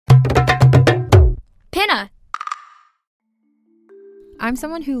Pinna! I'm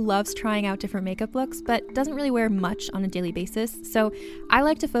someone who loves trying out different makeup looks, but doesn't really wear much on a daily basis, so I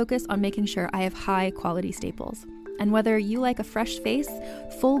like to focus on making sure I have high quality staples. And whether you like a fresh face,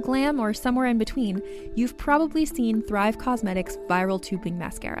 full glam, or somewhere in between, you've probably seen Thrive Causemetics Viral Tubing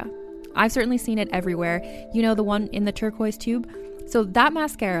Mascara. I've certainly seen it everywhere. You know, the one in the turquoise tube? So that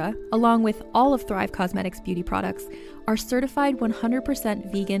mascara, along with all of Thrive Causemetics beauty products, are certified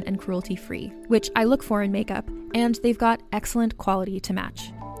 100% vegan and cruelty-free, which I look for in makeup, and they've got excellent quality to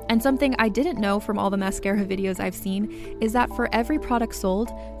match. And something I didn't know from all the mascara videos I've seen is that for every product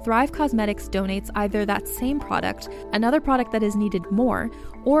sold, Thrive Causemetics donates either that same product, another product that is needed more,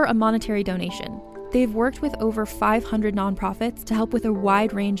 or a monetary donation. They've worked with over 500 nonprofits to help with a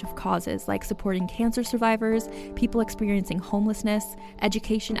wide range of causes like supporting cancer survivors, people experiencing homelessness,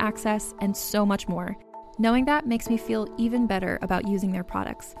 education access, and so much more. Knowing that makes me feel even better about using their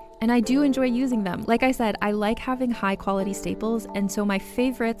products. And I do enjoy using them. Like I said, I like having high quality staples, and so my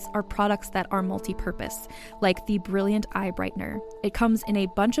favorites are products that are multi-purpose, like the Brilliant Eye Brightener. It comes in a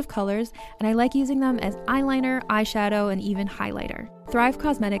bunch of colors, and I like using them as eyeliner, eyeshadow, and even highlighter. Thrive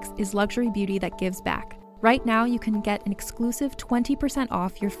Causemetics is luxury beauty that gives back. Right now, you can get an exclusive 20%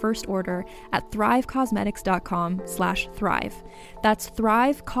 off your first order at thrivecausemetics.com/thrive. That's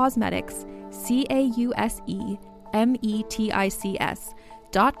Thrive Causemetics,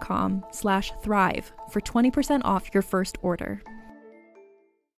 CAUSEMETICS.com/thrive for 20% off your first order.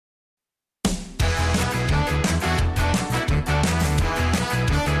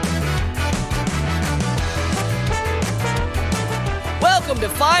 Welcome to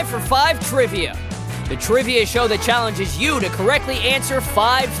 5 for 5 Trivia, the trivia show that challenges you to correctly answer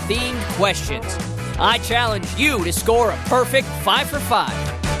 5 themed questions. I challenge you to score a perfect 5 for 5.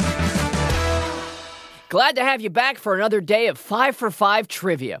 Glad to have you back for another day of 5 for 5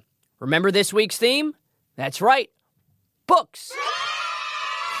 Trivia. Remember this week's theme? That's right, books.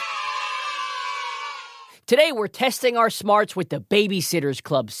 Today we're testing our smarts with the Babysitters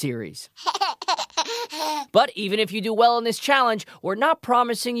Club series. But even if you do well in this challenge, we're not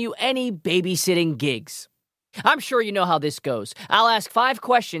promising you any babysitting gigs. I'm sure you know how this goes. I'll ask 5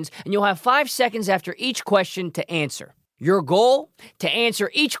 questions, and you'll have 5 seconds after each question to answer. Your goal? To answer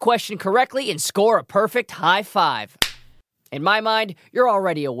each question correctly and score a perfect high 5. In my mind, you're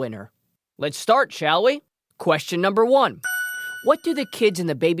already a winner. Let's start, shall we? Question number 1. What do the kids in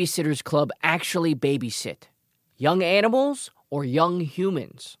the Babysitters Club actually babysit? Young animals or young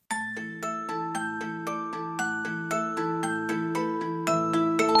humans?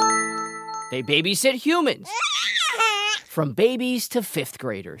 They babysit humans. From babies to 5th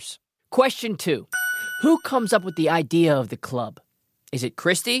graders. Question 2. Who comes up with the idea of the club? Is it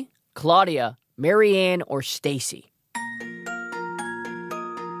Christy, Claudia, Marianne, or Stacy?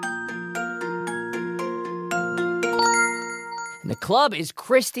 And the club is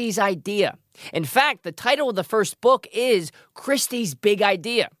Christy's idea. In fact, the title of the first book is Christy's Big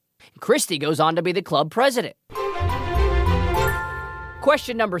Idea. Christy goes on to be the club president.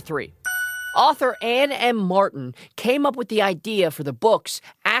 Question number 3. Author Anne M. Martin came up with the idea for the books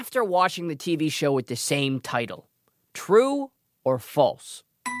after watching the TV show with the same title. True or false?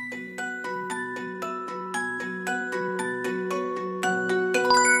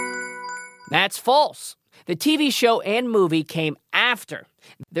 That's false. The TV show and movie came after.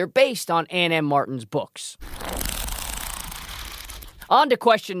 They're based on Anne M. Martin's books. On to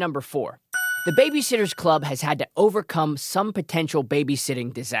question number 4. The Babysitters Club has had to overcome some potential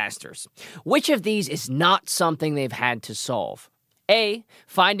babysitting disasters. Which of these is not something they've had to solve? A.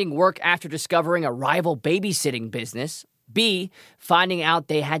 Finding work after discovering a rival babysitting business. B. Finding out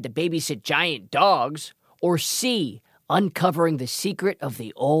they had to babysit giant dogs. Or C. Uncovering the secret of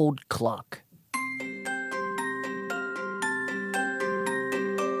the old clock.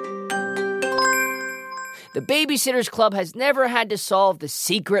 The Babysitters Club has never had to solve the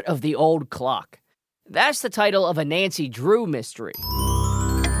secret of the old clock. That's the title of a Nancy Drew mystery.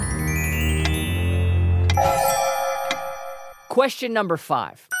 Question number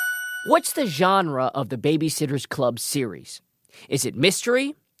 5. What's the genre of the Babysitters Club series? Is it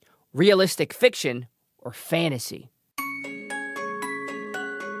mystery, realistic fiction, or fantasy?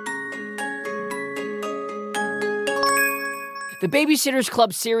 The Babysitters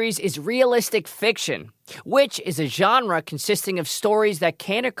Club series is realistic fiction, which is a genre consisting of stories that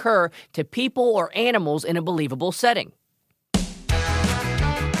can occur to people or animals in a believable setting.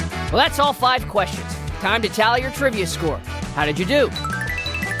 Well, that's all 5 questions. Time to tally your trivia score. How did you do?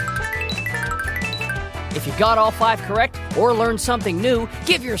 If you got all 5 correct or learned something new,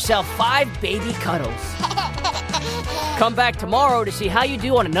 give yourself 5 baby cuddles. Come back tomorrow to see how you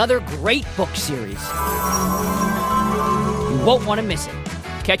do on another great book series. You won't want to miss it.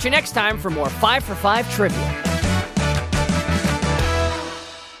 Catch you next time for more 5 for 5 trivia.